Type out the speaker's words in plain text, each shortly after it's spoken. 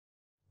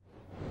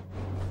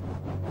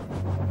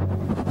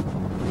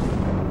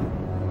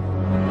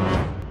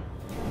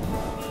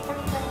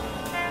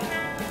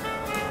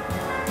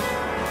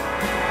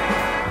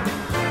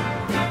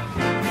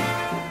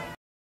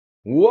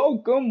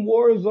Welcome,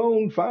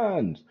 Warzone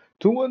fans,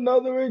 to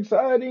another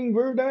exciting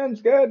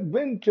Verdansk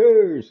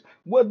Adventures.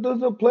 What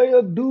does a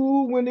player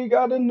do when he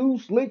got a new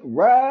slick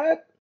ride?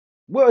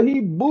 Well, he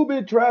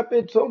booby trap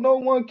it so no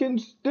one can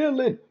steal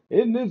it.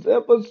 In this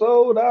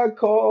episode, I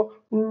call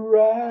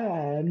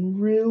Riding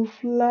Real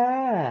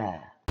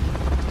Fly.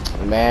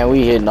 Man,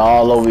 we hitting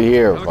all over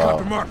here,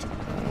 Helicopter bro. marked.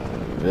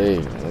 Hey,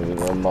 look at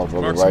that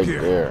motherfucker Mark right some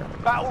gear. there.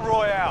 Battle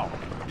Royale.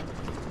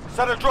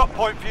 Set a drop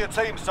point for your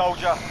team,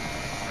 soldier.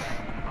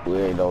 We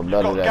ain't know You've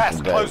none got of that gas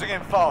today. closing in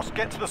fast.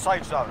 Get to the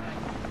safe zone.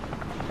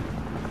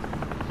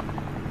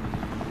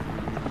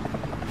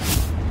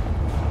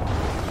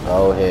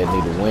 Goldhead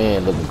need to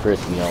win looking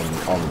crispy on the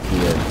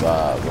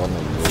PS5. One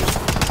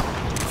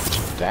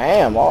of these.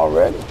 Damn,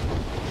 already?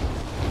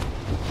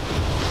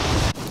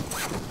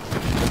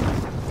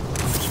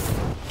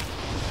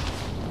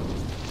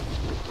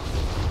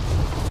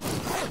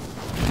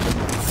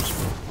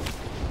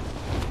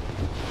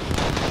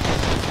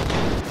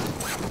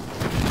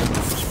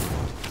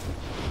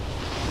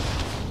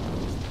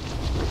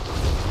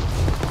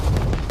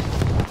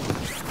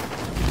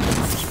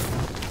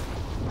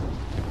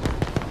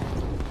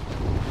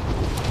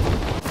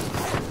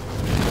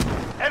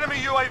 Enemy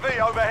UAV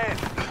overhead.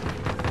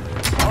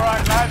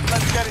 Alright lads,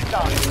 let's get it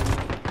done.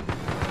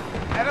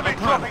 Enemy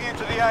dropping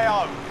into the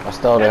AO. I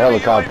stole the Enemy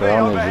helicopter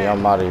UAV on it, overhead.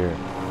 I'm out of here.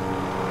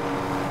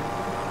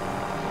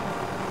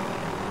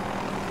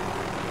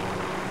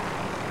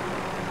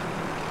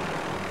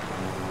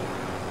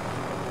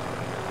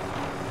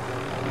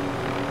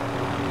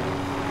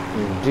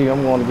 Gee,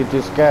 I'm going to get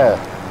this guy.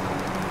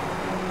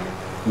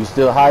 You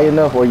still high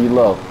enough or you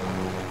low?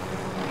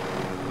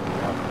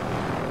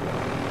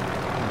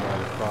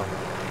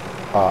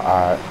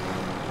 Alright.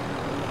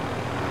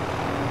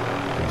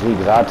 Gee,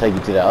 cause I'll take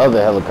you to the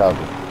other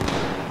helicopter.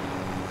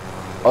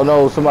 Oh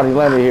no, somebody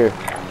landed here.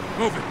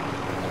 Move it.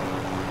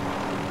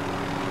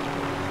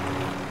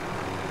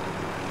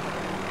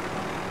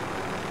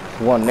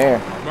 There's one there.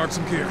 Mark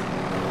some gear.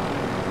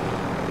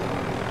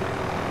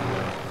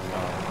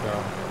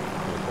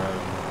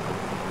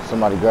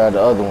 Somebody grabbed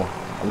the other one.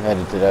 I'm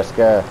headed to that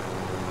sky.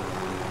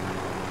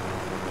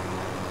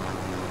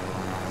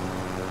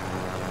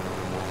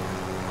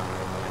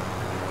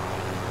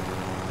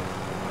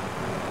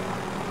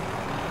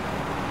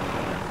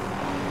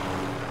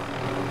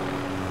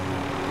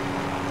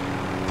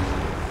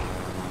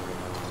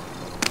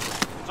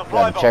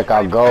 Supply Gotta box check out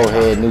ready for pickup.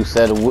 Goldhead,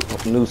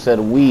 new set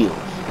of wheels.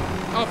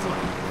 I'll fly.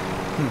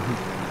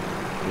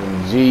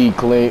 And G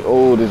clean.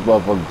 Oh, this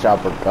motherfucking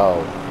chopper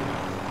cold.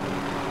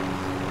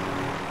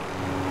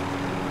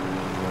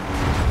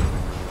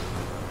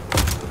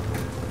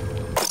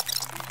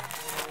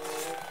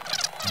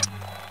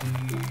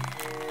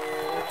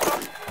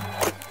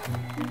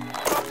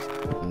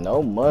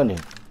 No money.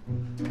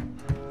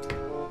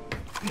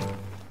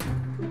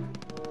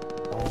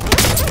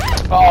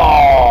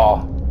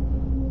 Oh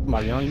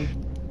Somebody on you?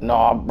 no,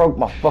 I broke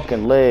my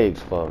fucking legs,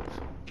 folks.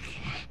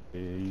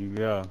 There you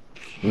go.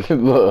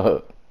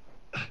 Look.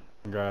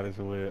 God is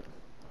with.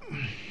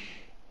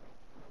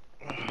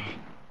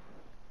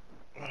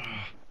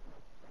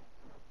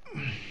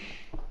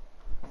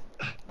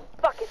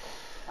 Fuck it.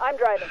 I'm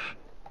driving.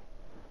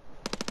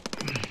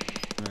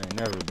 I ain't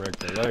never break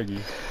the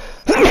leggy.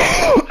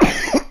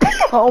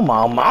 Oh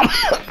my mama.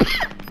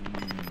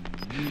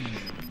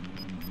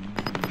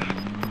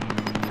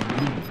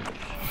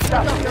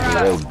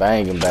 They was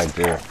banging back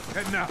there.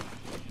 Heading out.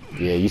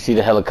 Yeah, you see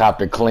the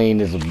helicopter clean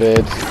as a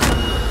bitch.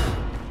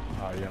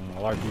 Oh yeah, I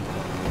like these.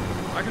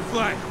 I can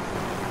fly.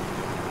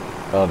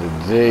 Oh, the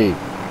G.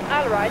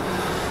 I'll ride.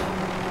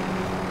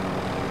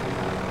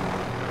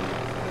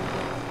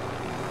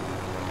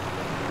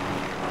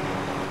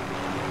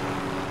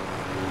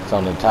 It's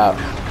on the top.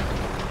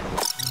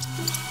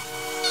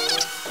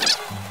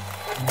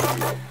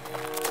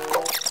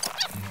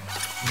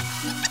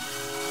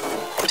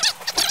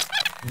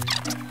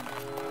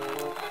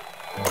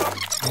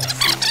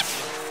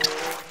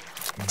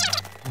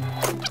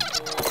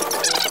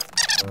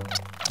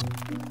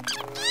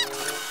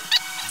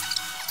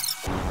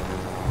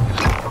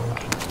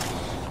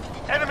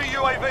 Enemy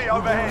UAV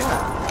overhead.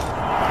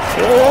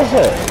 Where is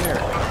it?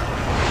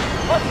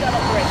 What's that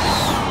operation?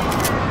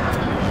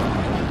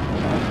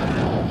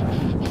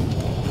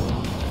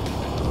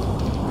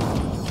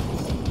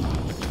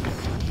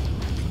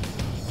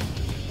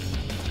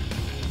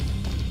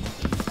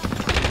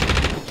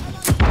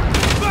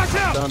 Back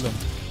out. Stunned him.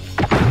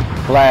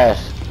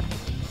 Flash.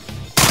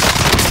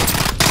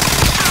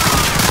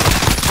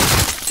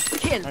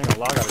 Kill. I ain't gonna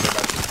lie, I gotta go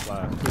back to the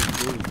flash.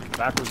 Dude,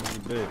 backwards is a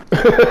bit.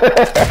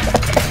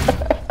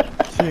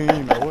 She ain't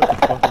even know what the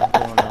fuck is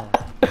going on.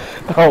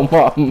 Oh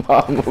my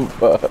mama,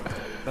 fuck.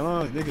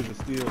 Some niggas are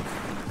still.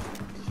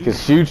 Can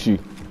shoot you.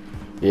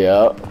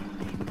 Yeah.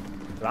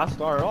 But I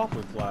started off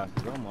with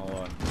flashes. Oh my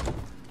life.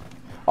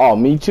 Oh,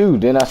 me too.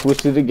 Then I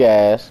switched to the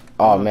gas.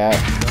 Oh man.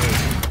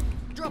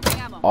 Dropping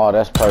ammo. Oh,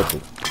 that's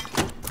perfect.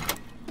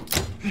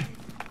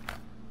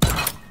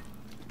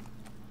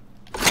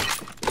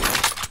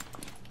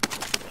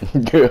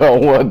 Get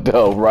on what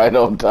though? Right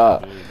on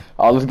top.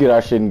 Oh, let's get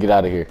our shit and get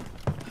out of here.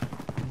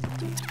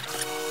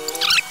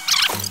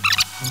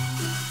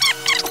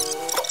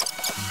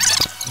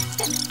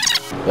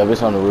 Yep,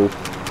 it's on the roof.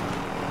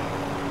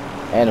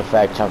 And a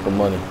fat chunk of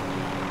money.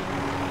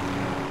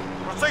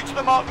 Proceed to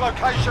the marked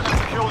location and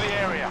secure the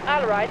area.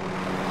 All right.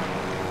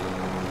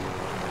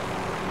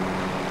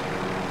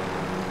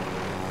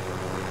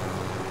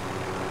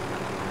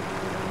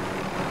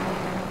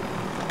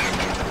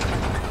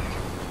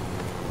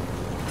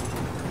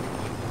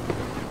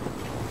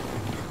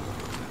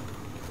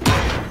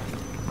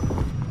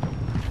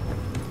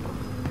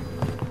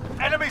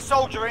 Enemy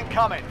soldier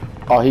incoming.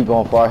 Oh, he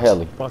going for our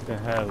heli. Fucking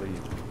heli.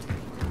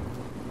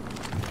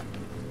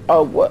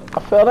 Oh, what? I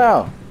fell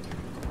down.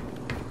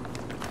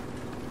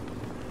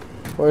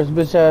 Where's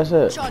bitch ass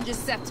at? Charge is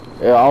set.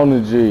 Yeah, on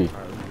the G.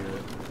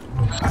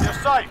 You're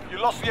safe. You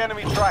lost the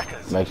enemy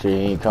trackers. Make sure he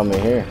ain't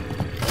coming here.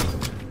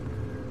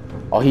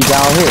 Oh, he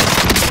down here.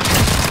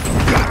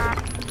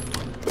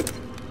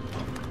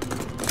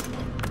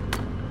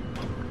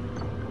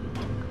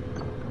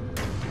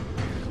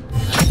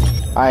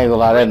 I ain't gonna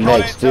lie, that Recon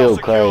neck intel still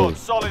secured. crazy.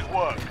 Solid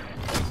work.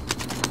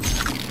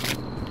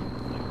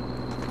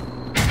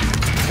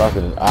 Fuck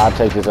it, I'll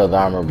take this other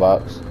armor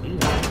box.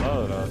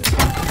 Yeah,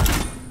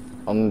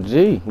 On the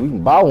G, we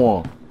can buy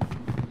one.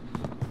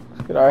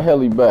 Let's get our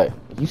heli back.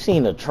 You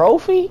seen a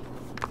trophy?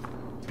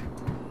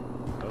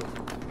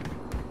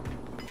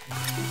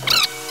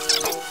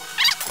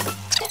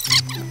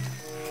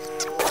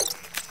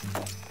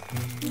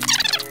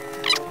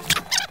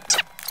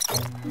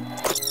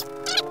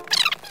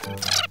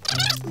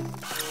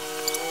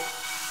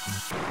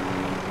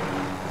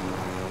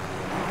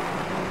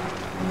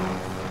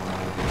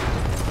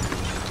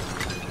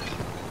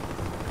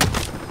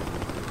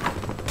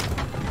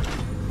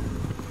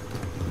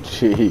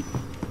 Gee.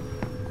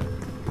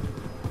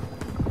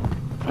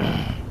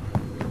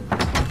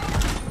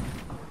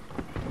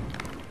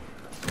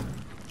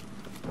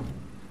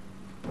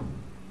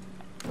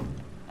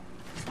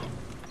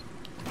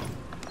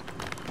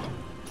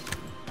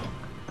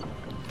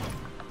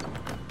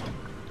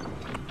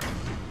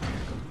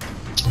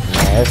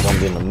 Man, it's gonna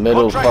be in the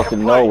middle of Contract fucking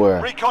complete.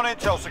 nowhere. Recon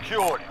intel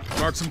secured.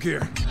 Mark some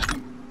gear.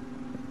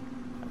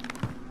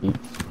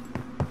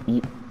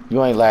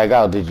 You ain't lag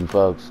out, did you,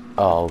 folks?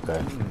 Oh,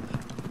 okay.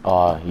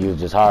 Oh, you was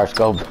just hard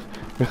scoping.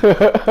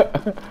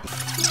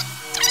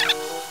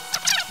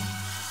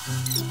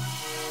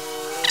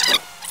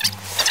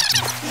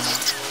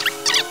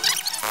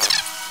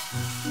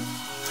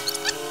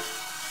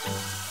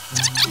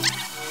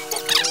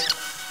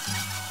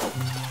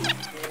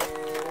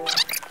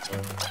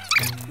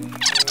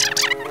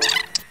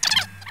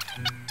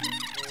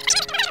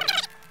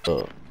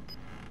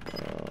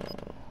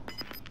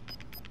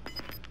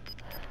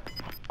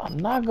 I'm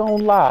not gonna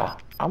lie.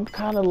 I'm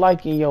kind of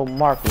liking your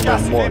mark a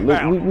Gas little is more.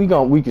 Look,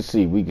 inbound. we can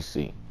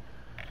see.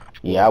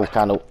 Yeah, I was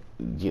kind of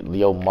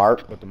your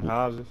mark with them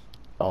houses.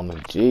 on the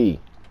G,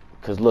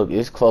 cause look,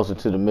 it's closer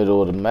to the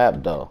middle of the map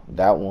though.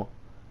 That one.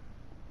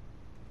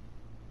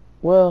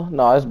 Well,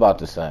 no, it's about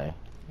the same.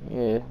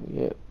 Yeah,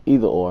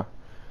 either or.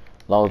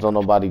 As long as don't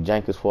nobody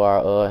jank us for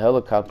our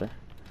helicopter.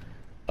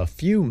 A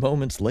few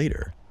moments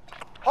later.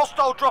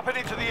 Hostile dropping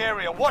into the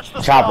area. Watch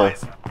the Chopper.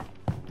 skies.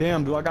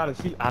 Damn, do I got a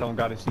C? I don't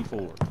got a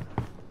C4.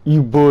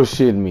 You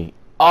bullshitting me.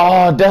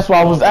 Oh, that's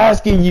why I was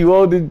asking you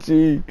on the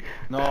G.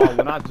 No,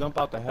 when I jump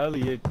out the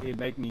heli, it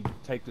make me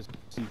take this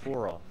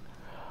C4 off.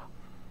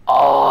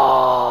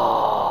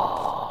 Oh.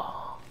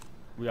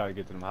 We gotta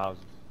get to them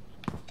houses.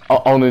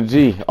 On the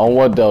G. On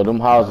what though? Them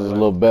houses a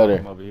little better.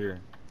 Come over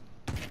here.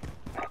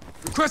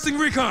 Requesting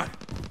recon.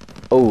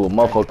 Oh, a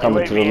motherfucker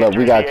coming to the left.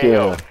 We gotta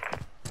kill him.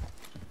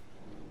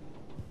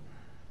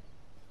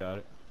 Got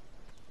it.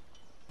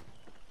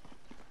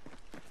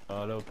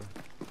 Open.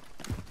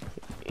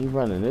 He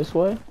running this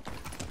way?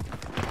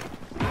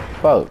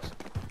 Folks.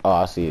 Oh,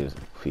 I see his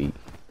feet.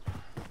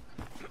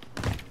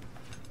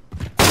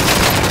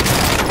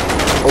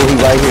 Oh, he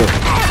right here.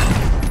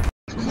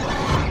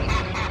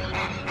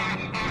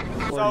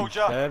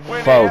 Soldier,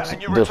 win Folks, here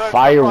and you the return to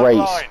fire front rate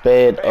line.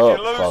 sped But if you up,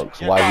 lose,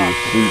 folks, you're while he done. was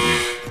shooting.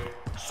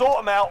 Sort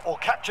them out or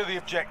capture the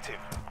objective.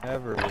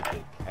 Never with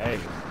it. Hey,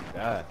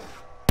 God.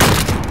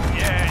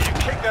 Yeah, you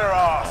kick their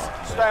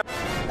ass. Stand.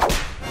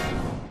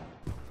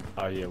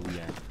 Oh yeah, we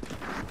ain't.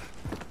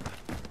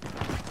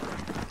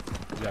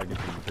 We gotta get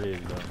to the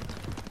bridge though.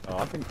 Oh,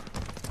 I think.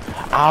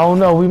 I don't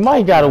know. We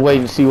might gotta wait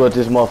and see what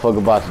this motherfucker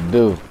about to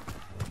do.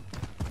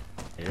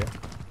 Yeah.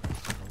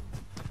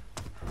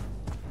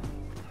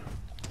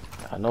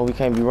 I know we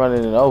can't be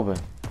running in the open.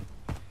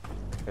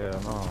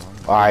 Hell no.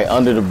 All right,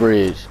 under the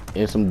bridge,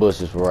 in some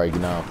bushes for right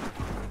now.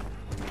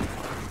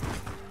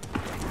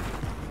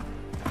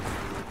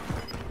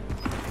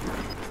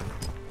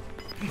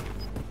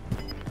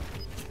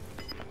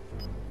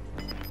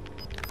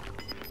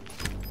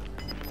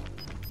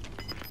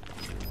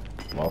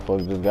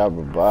 Motherfucker just got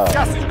revived.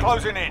 Gas is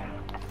closing in.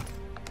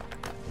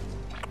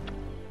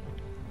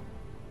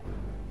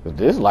 Cause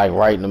this like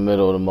right in the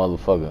middle of the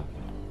motherfucker.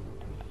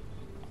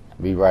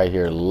 Be right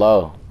here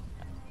low.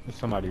 There's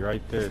somebody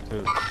right there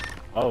too.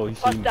 Oh, he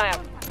see me.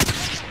 Hostile.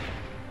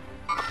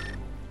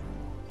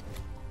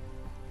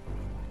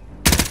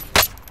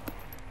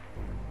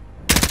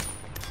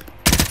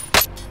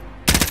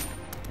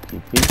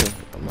 Keep peeking.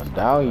 I'm gonna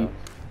down you.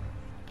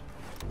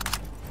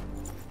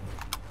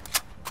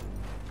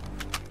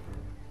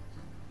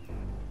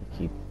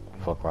 Keep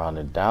fuck around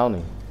and down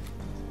him.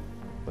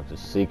 But the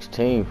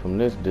 16 from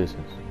this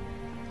distance.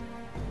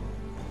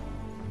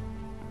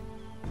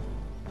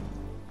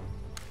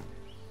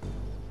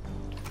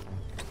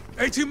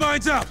 AT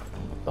mines out.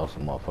 Throw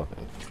some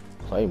motherfucking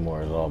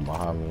claymores all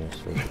behind me and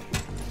shit.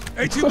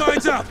 AT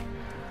mines out.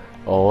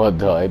 Oh, what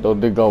the? Ain't no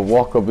nigga gonna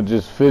walk up and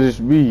just finish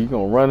me. He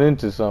gonna run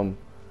into something.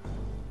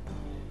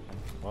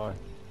 Why?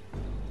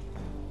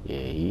 Yeah,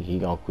 he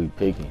gonna quit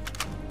peeking.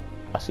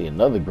 I see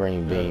another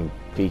green beam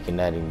peeking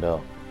at him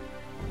though.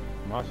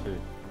 My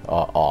shit.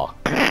 Oh.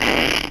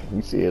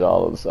 You see it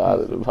all on the side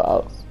of the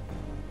house.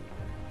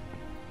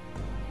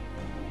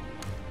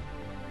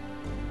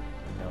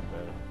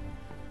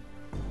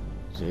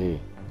 Gee.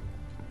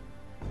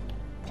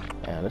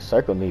 Man, this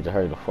circle need to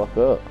hurry the fuck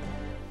up.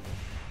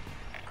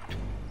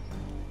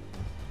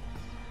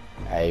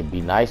 Hey, it'd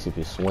be nice if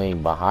it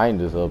swing behind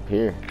us up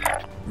here.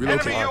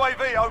 Relocate. Enemy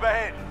UAV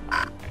overhead.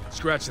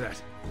 Scratch that.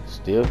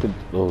 Still could.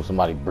 Oh,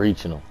 somebody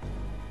breaching them.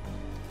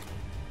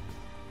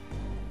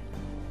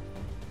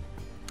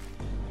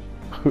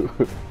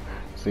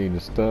 Seen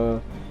the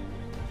stun.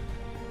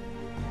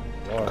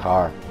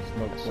 Car.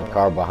 It's a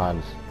car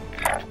behind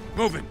us.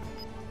 Moving.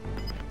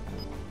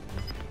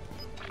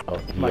 Oh,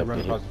 he Might up run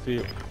there. across the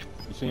field.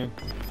 You see him?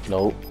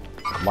 Nope.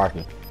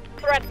 Marking.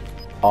 Threat.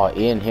 Oh,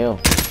 in him.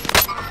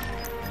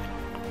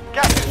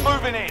 Gas is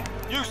moving in.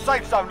 New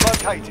safe zone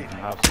located. In the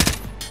house.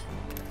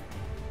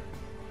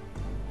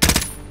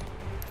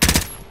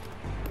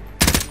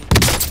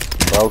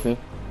 Broken.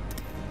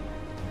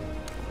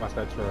 Watch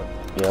that truck.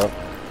 Yep.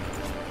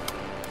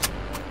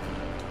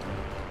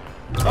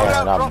 Loadout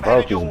Man, I drop broke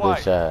headed his your way.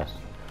 bitch ass.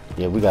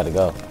 Yeah, we gotta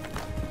go.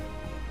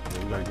 Yeah,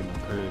 we gotta get in the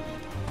cribs.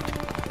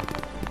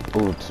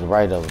 Ooh, to the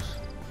right of us.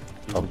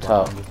 People Up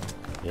top. behind us.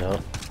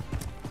 Yep.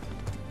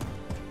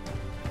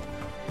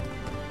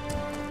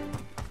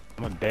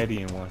 I'm a daddy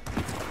in one.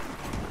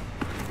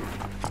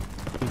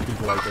 Two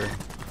people right there.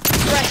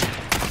 Threat.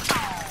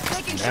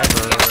 Taking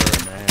Never,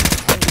 shots. man.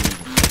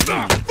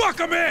 Ah, fuck,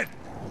 I'm in.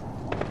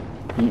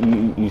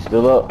 You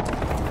still up?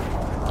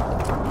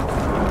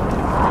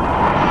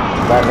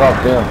 Back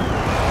off them.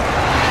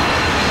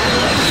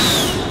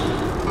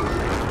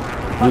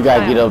 You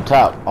gotta get up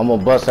top. I'm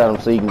gonna bust at him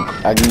so you can.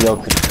 I give you your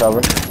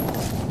cover.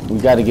 We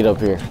gotta get up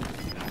here.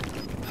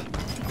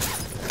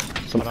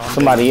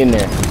 Somebody in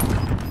there.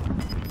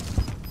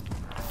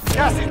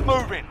 Gas is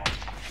moving.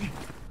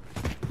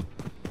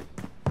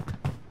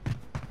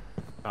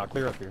 Nah,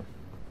 clear up here.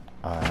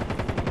 Alright.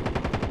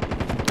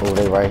 Oh,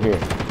 they right here.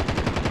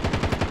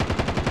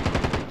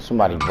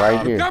 Somebody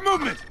right here. Got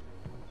movement.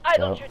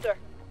 Idle Yep. shooter.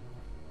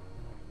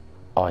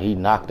 Oh, he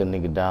knocked the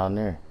nigga down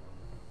there.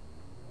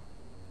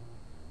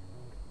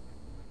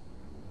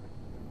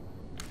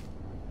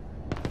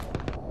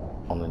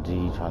 On the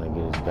G, trying to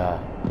get his guy.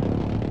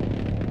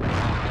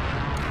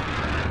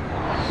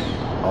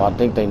 Oh, I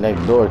think they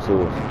next door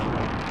to us.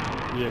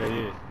 Yeah, they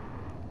is.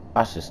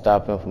 I should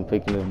stop him from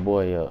picking this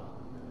boy up.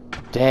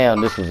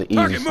 Damn, this was an easy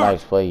Target snipe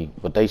marked. for you,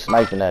 but they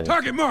sniping at him.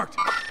 Target marked.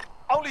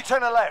 Only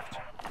 10 are left.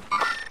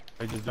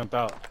 They just jumped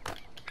out.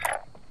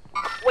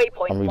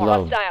 Waypoint I'm for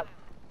reloading. hostile.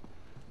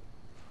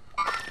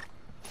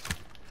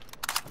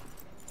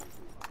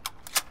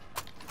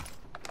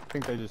 I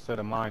think they just set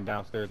a mine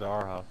downstairs at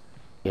our house.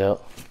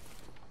 Yep.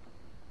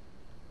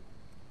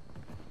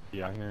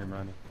 Yeah, I hear him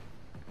running.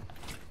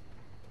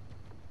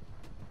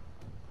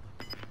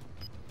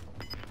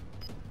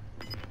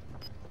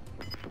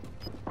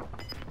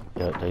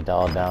 Yep, they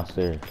all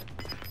downstairs.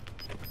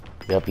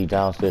 Yep, he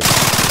downstairs.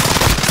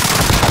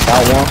 I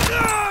got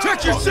one.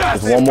 Check your shots.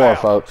 There's one more, Inbound.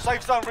 folks.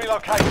 Safe zone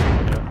relocated.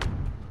 Yeah.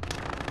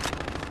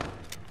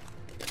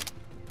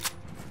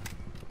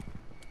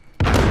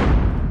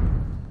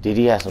 Did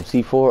he have some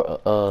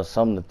C4,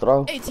 something to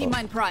throw? AT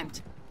mine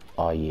primed.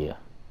 Oh, yeah.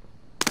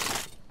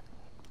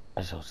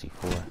 I show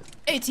C4.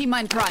 AT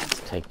mine primed.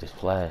 Take this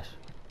flash.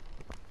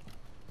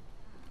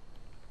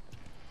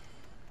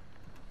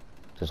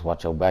 Just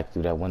watch your back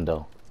through that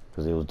window.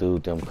 Because it was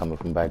dude them coming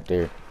from back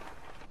there.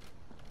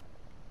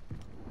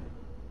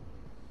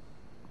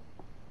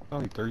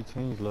 Only 3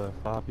 teams left,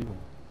 5 people.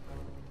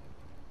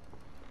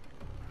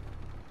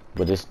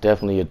 But it's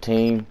definitely a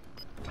team.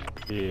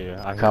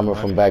 Yeah, I hear Coming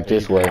them from running. back They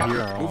this way. either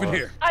here or on Moving us.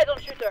 here. Idle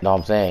shooter. No,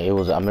 I'm saying it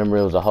was. I remember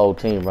it was a whole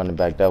team running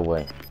back that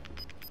way.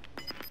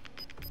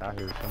 I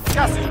hear somebody.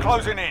 Gas is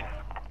closing in.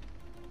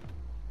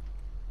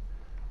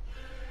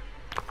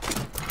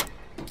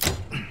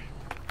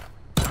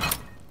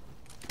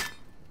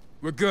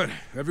 We're good.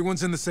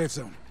 Everyone's in the safe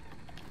zone.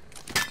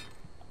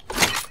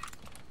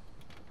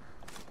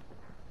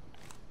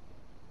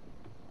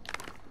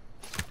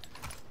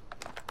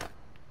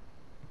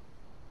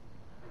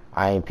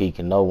 I ain't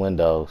peeking no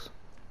windows.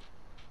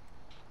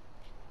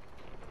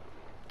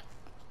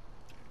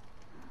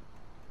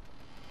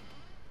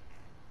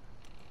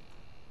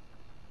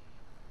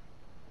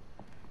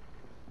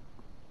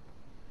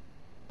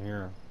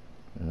 Here.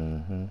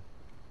 Mm-hmm.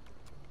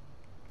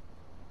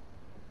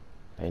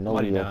 They know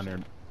Somebody we down there,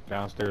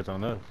 downstairs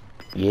on us.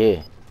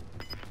 Yeah.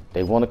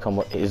 They want to come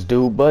up. It's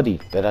dude Buddy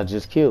that I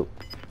just killed.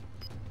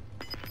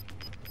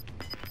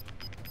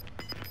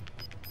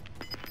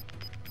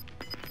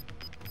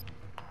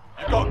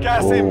 You've got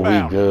gas Oh, we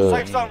inbound. good.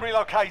 Safe zone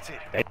relocated.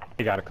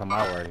 They gotta come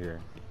out right here.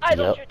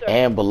 Yep.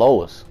 And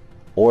below us.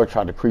 Or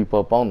try to creep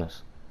up on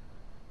us.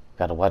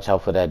 Gotta watch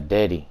out for that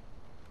daddy.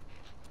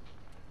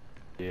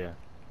 Yeah.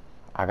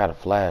 I got a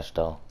flash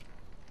though.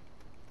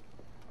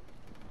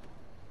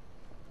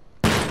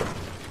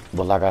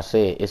 But like I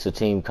said, it's a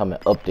team coming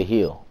up the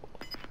hill.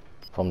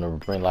 From the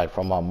green light,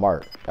 from my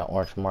mark. That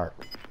orange mark.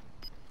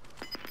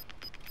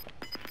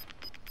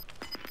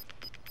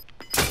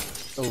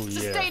 Oh yeah.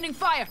 Sustaining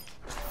fire.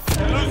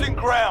 You're losing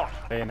ground.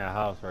 They in that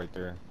house right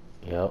there.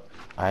 Yep.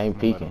 I ain't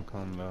I'm gonna let 'em peeking.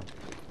 come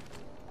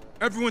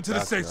though. Everyone to the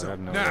Gotcha, safe I zone.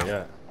 gotta know where they Now.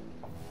 at.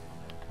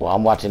 Well,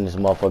 I'm watching this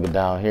motherfucker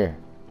down here.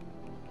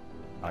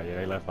 Oh yeah,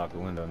 they left out the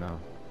window now.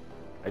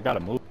 They gotta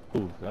move.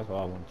 That's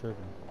why I wasn't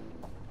tripping.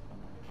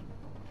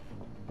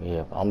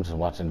 Yeah, I'm just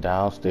watching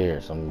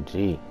downstairs.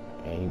 Gee,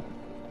 ain't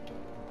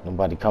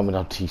nobody coming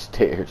up these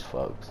stairs,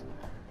 folks.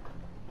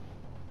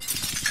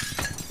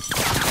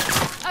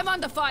 I'm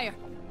under fire.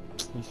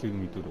 He's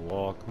shooting me through the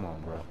wall. Come on,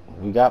 bro.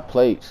 We got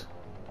plates,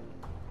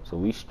 so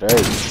we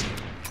straight.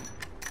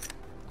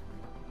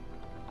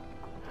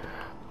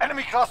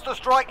 Enemy cluster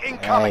strike I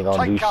incoming. ain't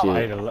gonna do Take cover.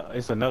 shit. Hey,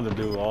 it's another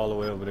dude all the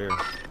way over there.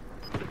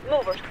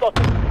 Mover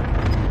spotted.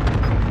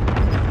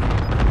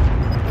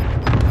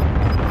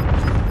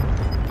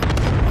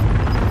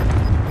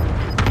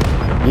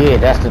 Yeah,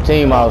 that's the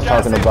team I was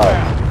Gas talking about.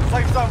 inbound.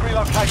 Safe zone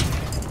relocated.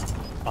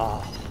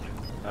 Ah,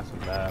 that's some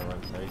bad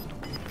rotation.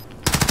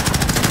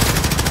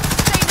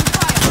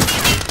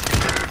 Sustaining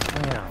fire.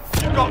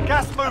 Damn. You've got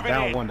gas moving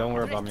Down in. one. Don't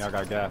worry about me. I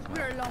got gas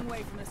We're now. a long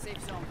way from the safe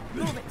zone.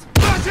 Move it.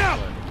 Watch out!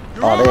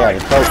 You're Oh, they all had a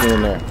right. trophy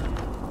in there.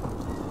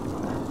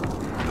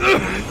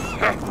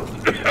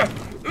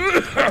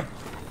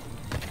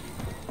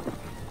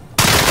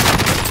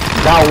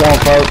 Got one,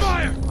 folks.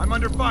 Fire! I'm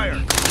under fire.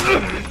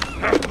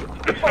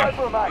 5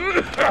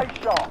 remain. Stay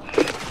sharp.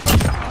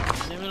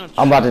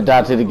 I'm about to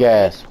die to the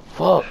gas.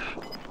 Fuck.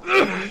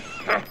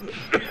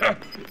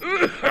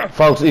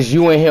 Folks, it's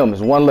you and him.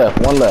 It's one left.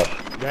 One left.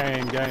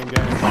 Gang.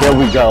 There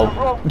we go.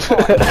 Wrong side.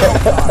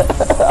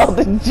 Oh,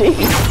 the G.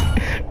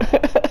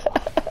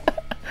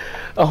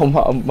 Oh,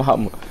 my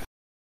mama.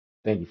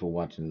 Thank you for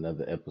watching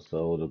another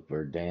episode of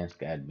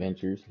Verdansk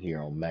Adventures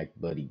here on Mac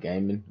Buddy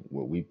Gaming,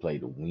 where we play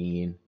to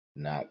win,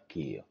 not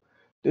kill.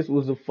 This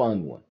was a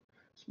fun one,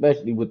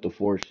 especially with the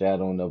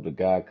foreshadowing of the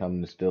guy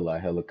coming to steal our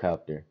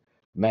helicopter.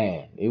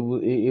 Man, it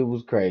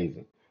was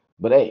crazy.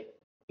 But hey,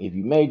 if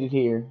you made it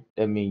here,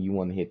 that means you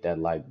want to hit that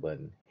like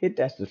button. Hit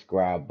that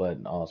subscribe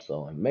button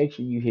also, and make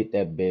sure you hit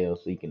that bell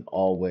so you can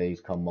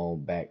always come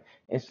on back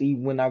and see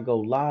when I go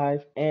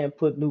live and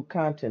put new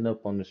content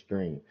up on the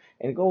stream.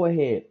 And go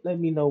ahead, let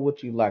me know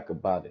what you like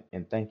about it.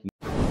 And thank you